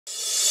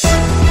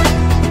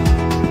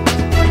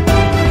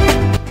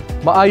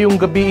Maayong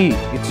gabi.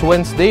 It's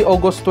Wednesday,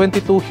 August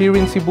 22 here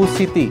in Cebu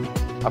City.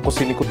 Ako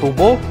si Nico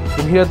Tubo,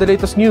 and here are the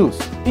latest news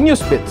in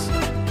NewsBits.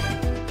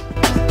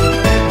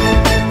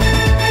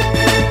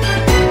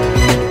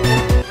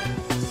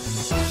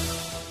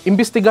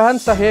 Imbestigahan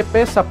sa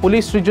hepe sa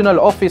Police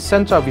Regional Office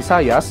Central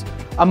Visayas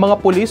ang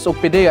mga pulis o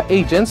PDEA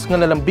agents nga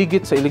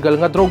nalambigit sa illegal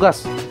nga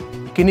drogas.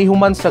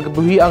 Kinihuman sa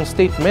gabuhiang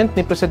statement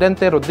ni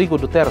Presidente Rodrigo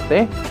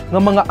Duterte nga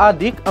mga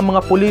adik ang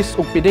mga pulis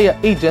o PDEA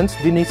agents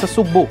dinhi sa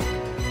Sugbo.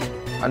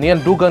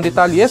 Aniyan dugang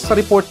detalye sa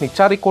report ni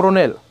Chari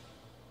Coronel.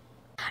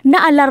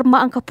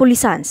 Naalarma ang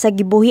kapulisan sa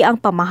gibuhiang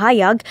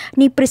pamahayag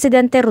ni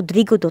Presidente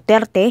Rodrigo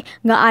Duterte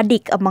nga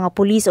adik ang mga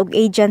pulis ug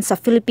agents sa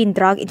Philippine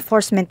Drug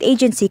Enforcement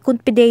Agency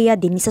kun PDEA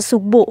dinhi sa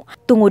Sugbo.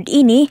 Tungod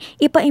ini,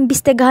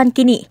 ipaimbestigahan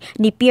kini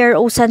ni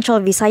PRO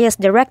Central Visayas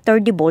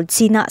Director Dibold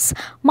Sinas.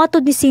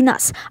 Matud ni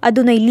Sinas,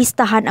 adunay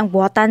listahan ang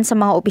buhatan sa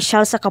mga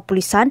opisyal sa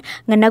kapulisan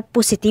nga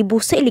nagpositibo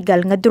sa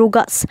illegal nga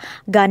drugas.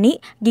 Gani,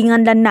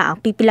 ginganlan na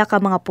ang pipila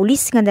ka mga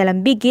pulis nga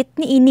nalambigit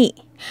ni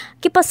ini.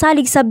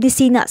 Kipasalig sab ni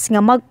Sinas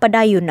nga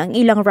magpadayon ang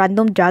ilang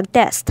random drug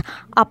test.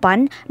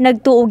 Apan,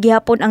 nagtuo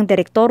gihapon ang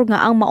direktor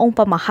nga ang maong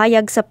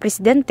pamahayag sa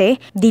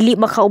presidente dili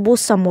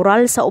makaubos sa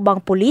moral sa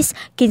ubang pulis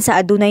kinsa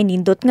adunay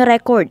nindot nga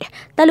record.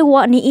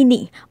 Taluwa ni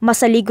ini,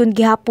 masaligon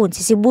gihapon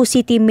si Cebu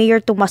City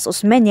Mayor Tomas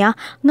Osmeña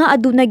nga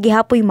adunay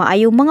gihapoy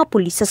maayong mga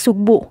pulis sa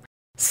Sugbo.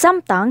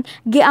 Samtang,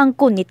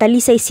 giangkon ni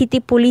Talisay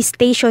City Police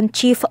Station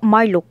Chief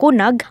Marlo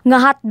Cunag nga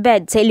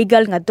hotbed sa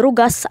illegal nga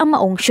drugas ang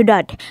maong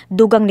syudad.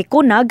 Dugang ni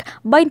Cunag,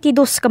 22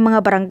 ka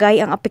mga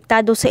barangay ang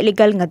apektado sa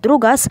illegal nga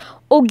drugas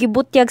o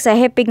gibutyag sa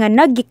hepe nga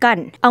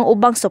naggikan ang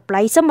ubang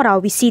supply sa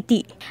Marawi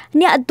City.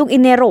 Niadtong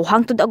Enero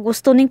hangtod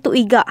Agosto ning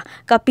tuiga,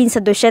 kapin sa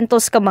 200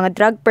 ka mga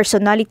drug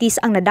personalities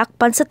ang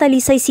nadakpan sa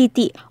Talisay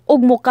City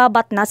ug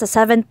mokabat na sa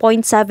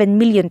 7.7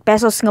 million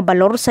pesos nga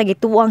balor sa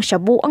gituang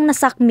shabu ang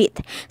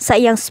nasakmit. Sa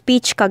iyang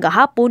speech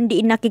kagahapon,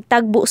 diin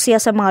nakigtagbo siya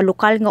sa mga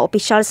lokal nga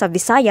opisyal sa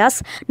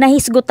Visayas na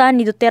hisgutan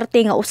ni Duterte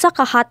nga usa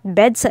ka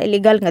hotbed sa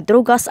illegal nga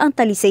drugas ang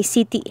Talisay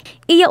City.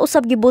 Iya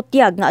usab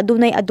gibutyag nga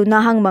adunay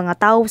adunahang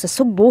mga tawo sa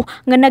Sugbo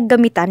nga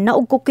naggamitan na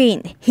og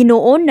cocaine.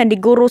 Hinuon na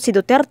niguro si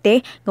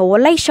Duterte nga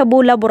walay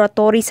shabu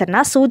laboratory sa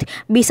nasud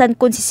bisan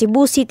kun si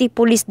Cebu City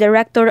Police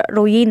Director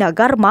Royina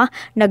Garma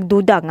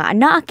nagduda nga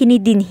anaa kini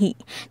dinhi.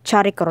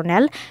 Chari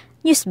Coronel,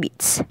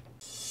 NewsBits.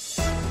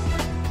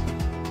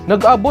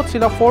 Nag-abot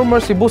sila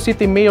former Cebu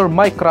City Mayor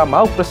Mike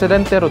Rama ug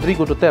Presidente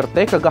Rodrigo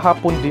Duterte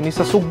kagahapon dinhi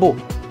sa Sugbo.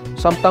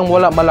 Samtang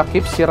wala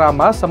malakip si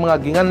Rama sa mga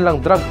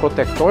ginganlang drug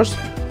protectors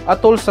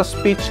atol sa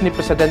speech ni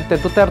Presidente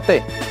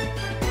Duterte.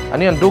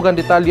 Ani ang dugang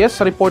detalye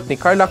sa report ni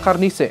Carla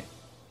Carnice.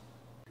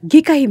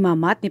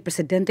 Gikahimamat ni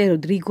Presidente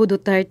Rodrigo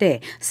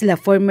Duterte sila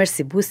former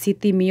Cebu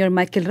City Mayor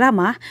Michael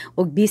Rama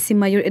ug Vice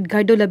Mayor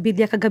Edgardo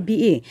Labilla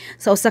kagabii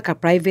sa usa ka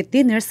private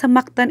dinner sa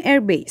Mactan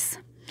Air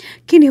Base.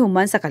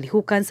 Kinihuman sa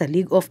kalihukan sa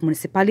League of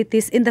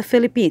Municipalities in the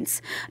Philippines,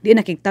 di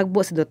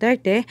nakigtagbo si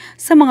Duterte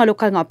sa mga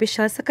lokal nga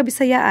opisyal sa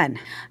Kabisayaan.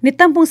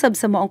 Nitampong sab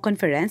sa maong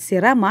conference si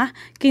Rama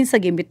kinsa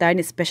giimbitar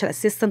ni Special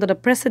Assistant to the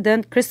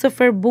President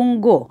Christopher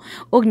Bungo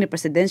ug ni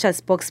Presidential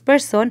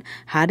Spokesperson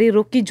Harry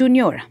Roque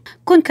Jr.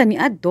 Kun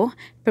kaniadto,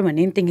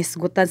 permanenteng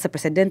hisgutan sa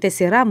presidente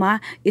si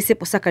Rama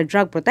isip usa ka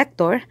drug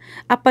protector,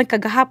 apan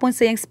kagahapon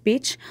sa iyang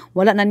speech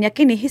wala na niya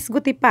kini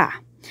hisguti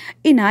pa.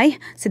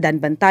 Inay, si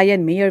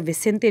Danbantayan Mayor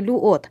Vicente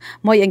Luot,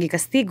 mo'y ang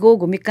gikastigo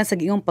gumikan sa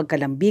gingong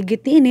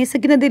pagkalambigit niini sa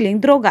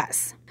ginadiling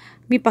drogas.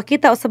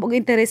 Mipakita usab og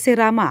interes si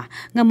Rama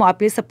nga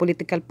moapil sa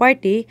political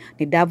party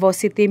ni Davao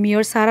City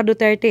Mayor Sara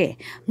Duterte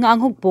nga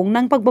ang hugpong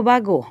ng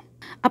pagbabago.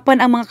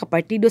 Apan ang mga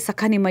kapartido sa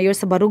kani mayor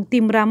sa Barug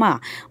Team Rama,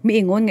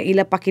 miingon nga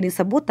ila pa kining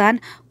sabutan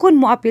kung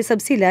moapil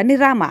sab sila ni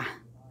Rama.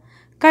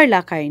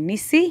 Carla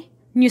Carnici,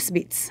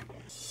 NewsBits.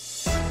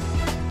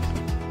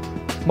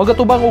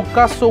 Magatubang og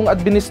kasong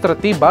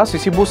administratiba si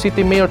Cebu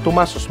City Mayor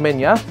Tomas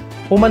Osmeña,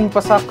 human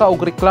pasaka og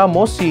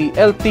reklamo si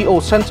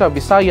LTO Central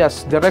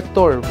Visayas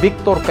Director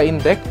Victor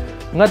Caindec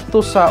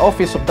ngadto sa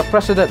Office of the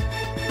President.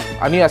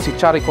 Aniya si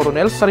Chari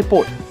Coronel sa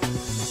report.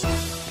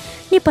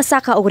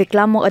 Nipasaka og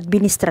reklamo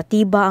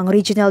administratiba ang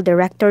Regional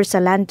Director sa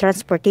Land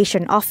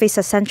Transportation Office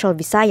sa Central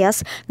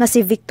Visayas nga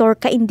si Victor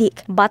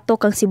Caindec bato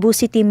kang Cebu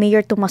City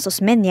Mayor Tomas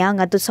Osmeña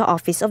ngadto sa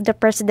Office of the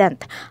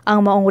President.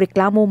 Ang maong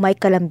reklamo may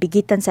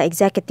kalambigitan sa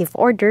executive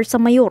order sa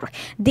mayor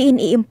diin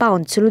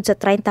i-impound sulod sa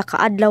 30 ka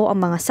adlaw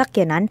ang mga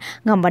sakyanan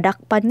nga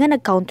madakpan nga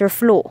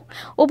nag-counterflow.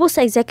 Ubos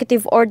sa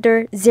Executive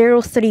Order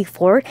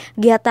 034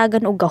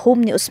 gihatagan og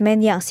gahom ni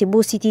Osmeña ang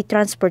Cebu City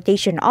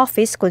Transportation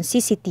Office kon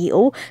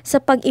CCTO sa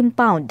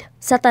pag-impound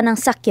sa tanang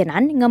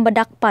sakyanan nga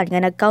madakpan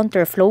nga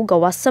nag-counterflow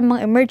gawas sa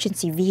mga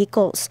emergency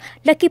vehicles.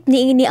 Lakip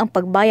niini ang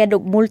pagbayad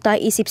og multa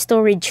isip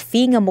storage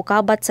fee nga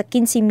mokabat sa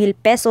 15,000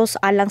 pesos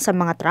alang sa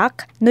mga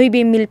truck,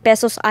 9,000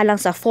 pesos alang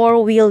sa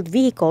four-wheeled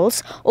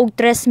vehicles ug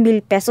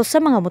 3,000 pesos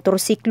sa mga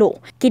motorsiklo.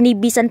 Kini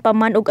bisan pa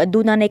man og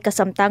aduna nay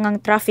kasamtangang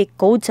traffic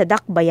code sa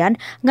dakbayan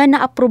nga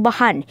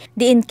naaprubahan,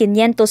 diin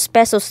 500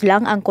 pesos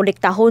lang ang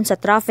kolektahon sa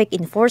traffic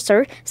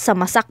enforcer sa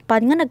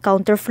masakpan nga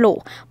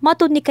nag-counterflow.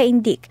 Matud ni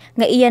Caindec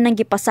nga iya nang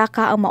gipasak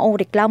mupasaka ang maong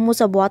reklamo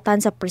sa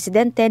buhatan sa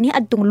presidente ni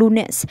adtong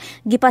Lunes.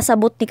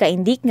 Gipasabot ni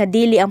Kaindik nga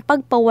dili ang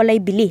pagpawalay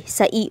bili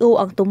sa EO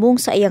ang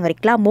tumong sa iyang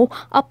reklamo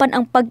apan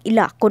ang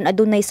pag-ila kon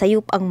adunay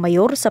sayop ang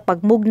mayor sa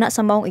pagmugna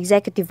sa maong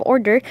executive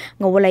order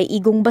nga walay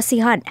igong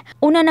basihan.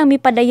 Una nang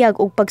mipadayag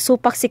og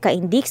pagsupak si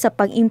Kaindik sa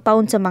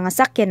pag-impound sa mga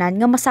sakyanan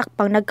nga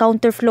masakpang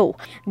nag-counterflow.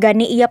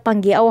 Gani iya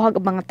pang giawhag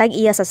ang mga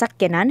tag-iya sa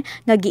sakyanan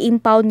nga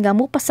gi-impound nga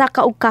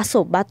mupasaka og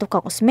kaso batok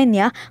kang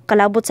Osmeña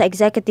kalabot sa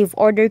executive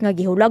order nga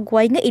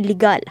gihulagway nga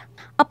illegal.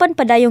 Apan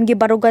padayong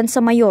gibarugan sa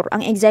mayor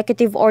ang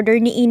executive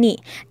order niini,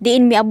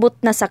 diin miabot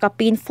na sa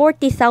kapin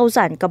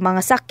 40,000 ka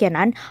mga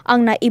sakyanan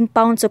ang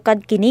na-impound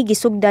sukad kini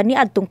gisugdan ni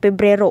adtong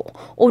Pebrero.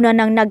 Una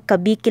nang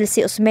nagkabikil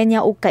si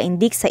Osmeña og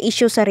Kaindik sa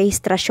isyu sa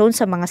rehistrasyon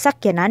sa mga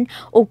sakyanan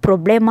ug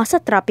problema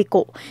sa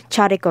trapiko.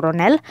 Chari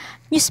Coronel,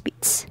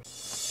 NewsBits.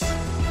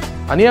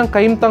 Ani ang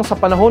kahimtang sa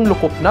panahon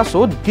lukop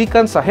nasod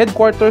gikan sa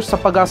headquarters sa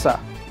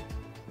Pag-asa.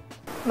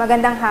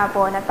 Magandang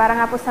hapon at para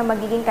nga po sa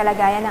magiging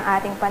kalagayan ng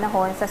ating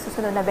panahon sa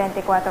susunod na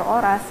 24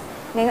 oras,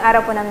 ngayong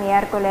araw po ng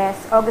Miyerkules,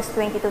 August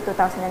 22,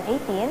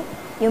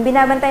 2018, yung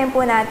binabantayan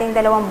po nating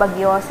dalawang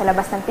bagyo sa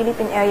labas ng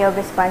Philippine Area of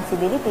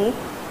Responsibility.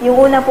 Yung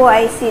una po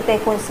ay si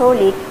Typhoon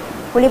Solik.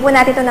 Huli po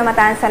natin ito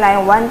namataan sa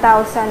layong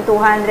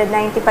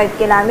 1,295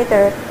 km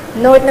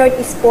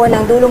north-northeast po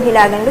ng dulong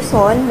hilagang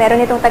Luzon.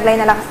 Meron itong taglay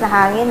na lakas na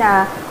hangin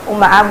na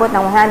umaabot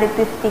ng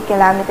 150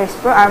 km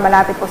per hour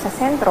malapit po sa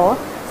sentro.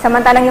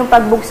 Samantalang yung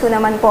pagbugso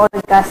naman po o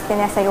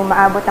gustiness ay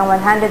umaabot ng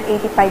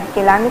 185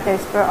 km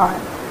per hour.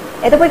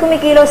 Ito po ay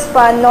kumikilos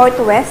pa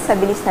northwest sa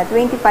bilis na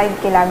 25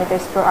 km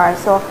per hour.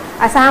 So,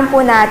 asahan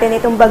po natin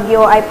itong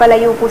bagyo ay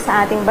palayo po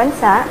sa ating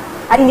bansa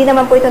at hindi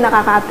naman po ito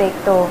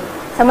nakakaapekto.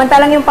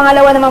 Samantalang yung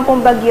pangalawa naman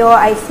pong bagyo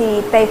ay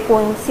si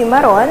Typhoon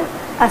Cimarron.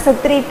 As of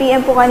 3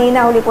 p.m. po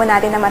kanina, huli po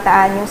natin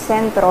namataan yung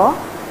sentro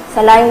sa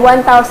layong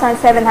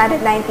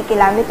 1,790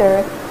 km.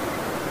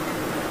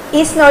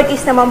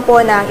 East-northeast naman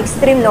po ng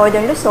extreme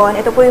northern Luzon.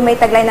 Ito po yung may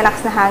taglay na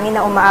lakas na hangin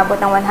na umaabot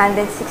ng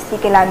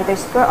 160 km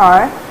per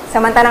hour.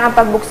 Samantalang ang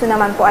pagbugso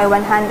naman po ay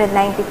 195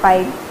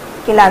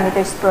 km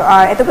per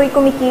hour. Ito po yung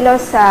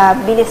kumikilos sa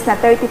bilis na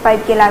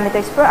 35 km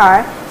per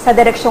hour sa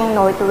direksyong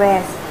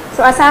northwest.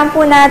 So asahan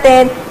po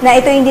natin na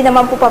ito hindi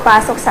naman po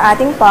papasok sa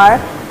ating PAR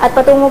at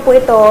patungo po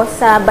ito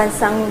sa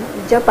bansang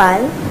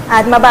Japan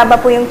at mababa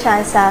po yung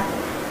tsansa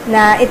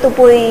na ito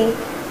po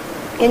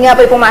yun nga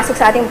po pumasok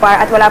sa ating PAR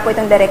at wala po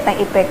itong direktang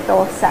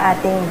epekto sa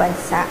ating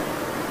bansa.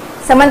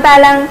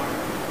 Samantalang,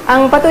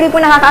 ang patuloy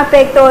po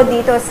nakaka-apekto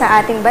dito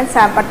sa ating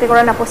bansa,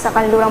 partikular na po sa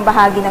kanlurang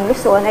bahagi ng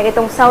Luzon, ay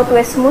itong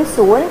southwest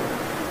monsoon.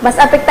 Mas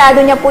apektado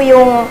niya po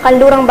yung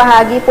kanlurang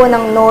bahagi po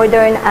ng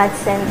northern at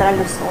central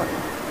Luzon.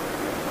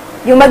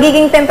 Yung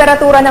magiging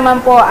temperatura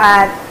naman po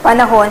at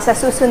panahon sa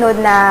susunod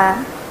na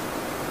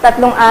 3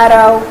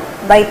 araw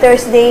by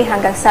Thursday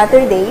hanggang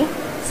Saturday.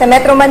 Sa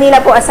Metro Manila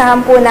po,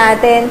 asahan po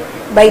natin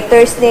by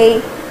Thursday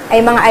ay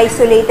mga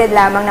isolated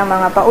lamang ng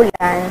mga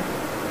paulan.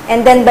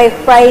 And then by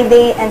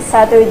Friday and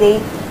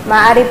Saturday,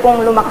 maaari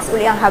pong lumakas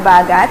uli ang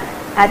habagat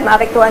at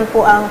maapektuhan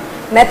po ang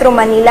Metro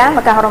Manila.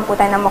 Magkakaroon po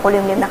tayo ng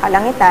makulimlim na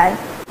kalangitan.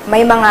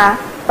 May mga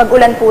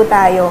pag-ulan po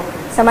tayo.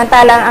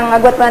 Samantalang ang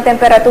agwat po ng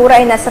temperatura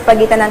ay nasa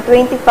pagitan ng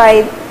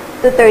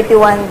 25 to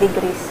 31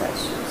 degrees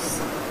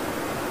Celsius.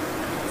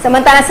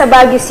 Samantalang sa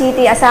Baguio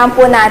City, asahan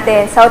po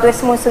natin,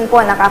 southwest monsoon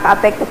po,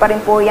 nakaka-apekto pa rin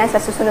po yan sa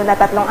susunod na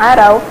 3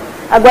 araw.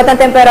 Agwat ng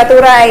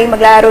temperatura ay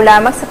maglaro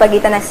lamang sa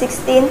pagitan ng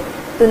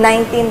 16 to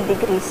 19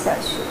 degrees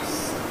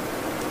Celsius.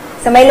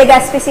 Sa may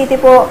Legazpi City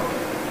po,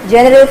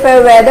 general fair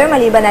weather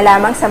maliban na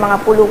lamang sa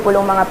mga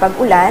pulo-pulong mga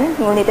pag-ulan,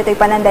 ngunit ito'y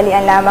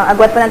panandalian lamang.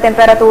 Agwat po ng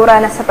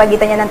temperatura na sa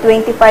pagitan niya ng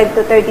 25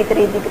 to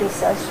 33 degrees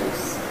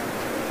Celsius.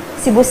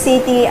 Cebu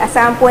City,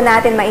 asahan po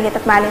natin mainit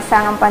at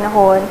malinsangang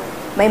panahon.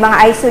 May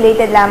mga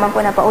isolated lamang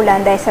po na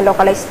paulan dahil sa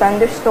localized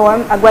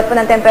thunderstorm. Agwat po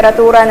ng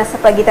temperatura na sa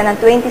pagitan ng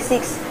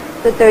 26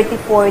 to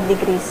 34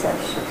 degrees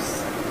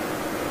Celsius.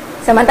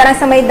 Samantalang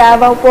sa may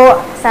Davao po,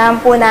 asahan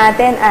po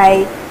natin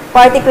ay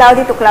partly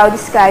cloudy to cloudy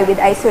sky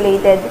with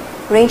isolated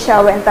rain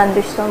shower and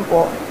thunderstorm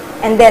po.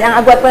 And then, ang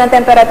agwat po ng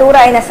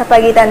temperatura ay nasa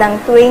pagitan ng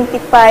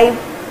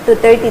 25 to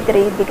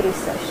 33 degrees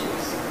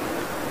Celsius.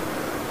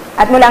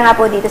 At mula nga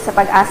po dito sa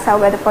Pag-asa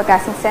Weather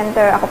Forecasting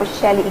Center, ako po si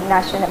Shelly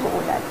Ignacio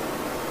nag-uulat.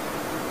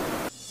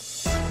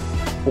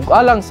 Ug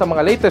alang sa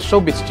mga latest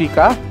showbiz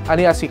chika,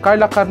 aniya si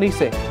Carla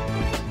Carnice.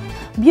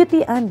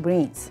 Beauty and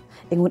Brains.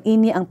 Ingon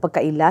ini ang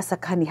pagkaila sa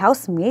kani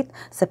housemate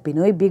sa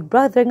Pinoy Big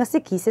Brother nga si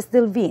Kisses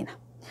Delvin.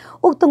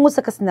 Ug tungod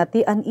sa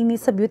kasinatian ini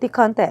sa beauty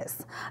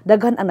contest,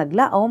 daghan ang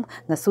naglaom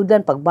nga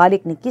sudan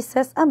pagbalik ni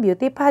Kisses ang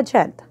beauty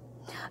pageant.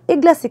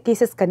 Igla si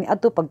Kisses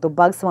kaniadto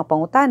pagtubag sa mga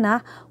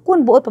pangutana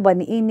kung buot pa ba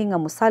niini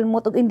nga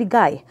mosalmot og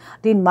indigay.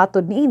 Din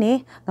matod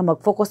niini nga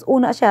mag-focus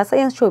una siya sa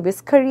iyang showbiz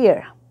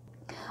career.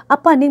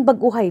 Apaning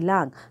bag-uhay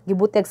lang,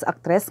 gibuteg sa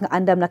aktres nga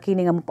andam na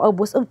kini nga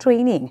mopaubos og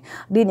training.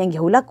 Din ang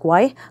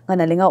gihulakway nga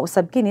nalingaw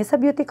usab kini sa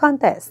beauty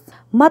contest.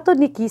 Matod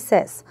ni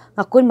Kisses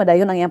nga kun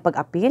madayon ang iyang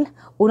pag-apil,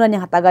 una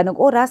niyang hatagan og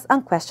oras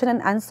ang question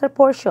and answer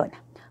portion.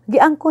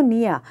 Giangkon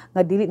niya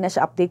nga dili na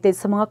siya updated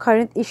sa mga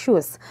current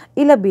issues,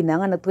 ilabi na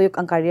nga nagtuyok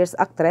ang career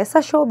sa aktres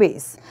sa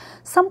showbiz.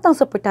 Samtang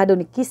suportado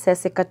ni Kisses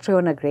si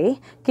Catriona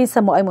Gray,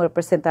 kinsa mo ay mo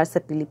representar sa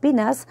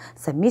Pilipinas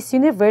sa Miss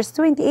Universe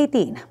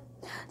 2018.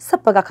 Sa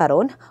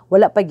pagkakaroon,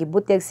 wala pa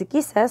gibutyag si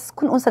Kisses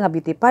kung unsa nga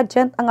beauty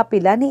pageant ang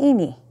apila ni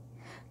ini.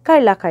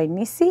 Carla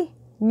Carnisi,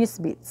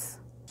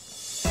 NewsBits.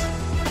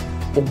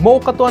 Ug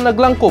mao kato ang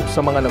naglangkob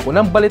sa mga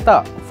nagunang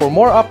balita. For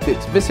more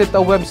updates, visit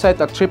our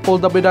website at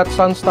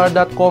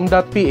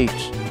www.sunstar.com.ph.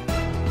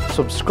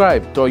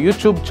 Subscribe to our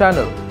YouTube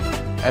channel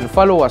and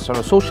follow us on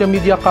our social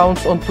media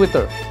accounts on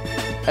Twitter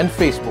and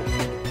Facebook.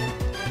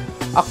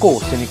 Ako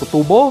si Nico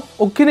Tubo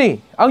ug kini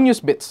ang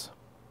NewsBits.